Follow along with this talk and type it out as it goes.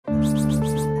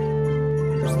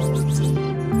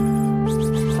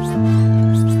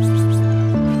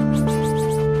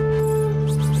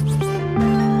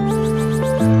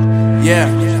Yeah.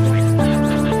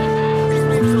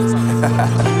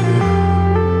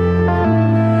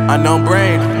 Unknown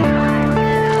Brain,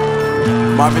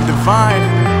 Marvin Divine.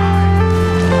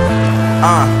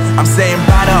 I'm saying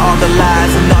bye to all the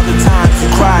lies and all the times you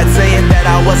cried, saying that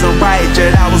I wasn't right,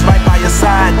 yet I was right by your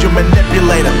side. You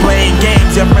manipulator, playing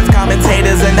games, your friends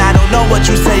commentators, and I don't know what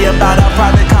you say about our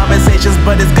private conversations,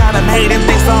 but it's got them hating.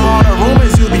 Thanks to all the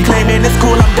rumors you be claiming. It's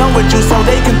cool, I'm done with you, so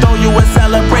they can throw you a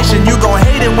celebration. You gon'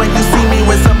 hate it when you see me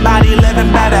with somebody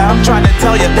living better. I'm trying to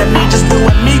tell you that me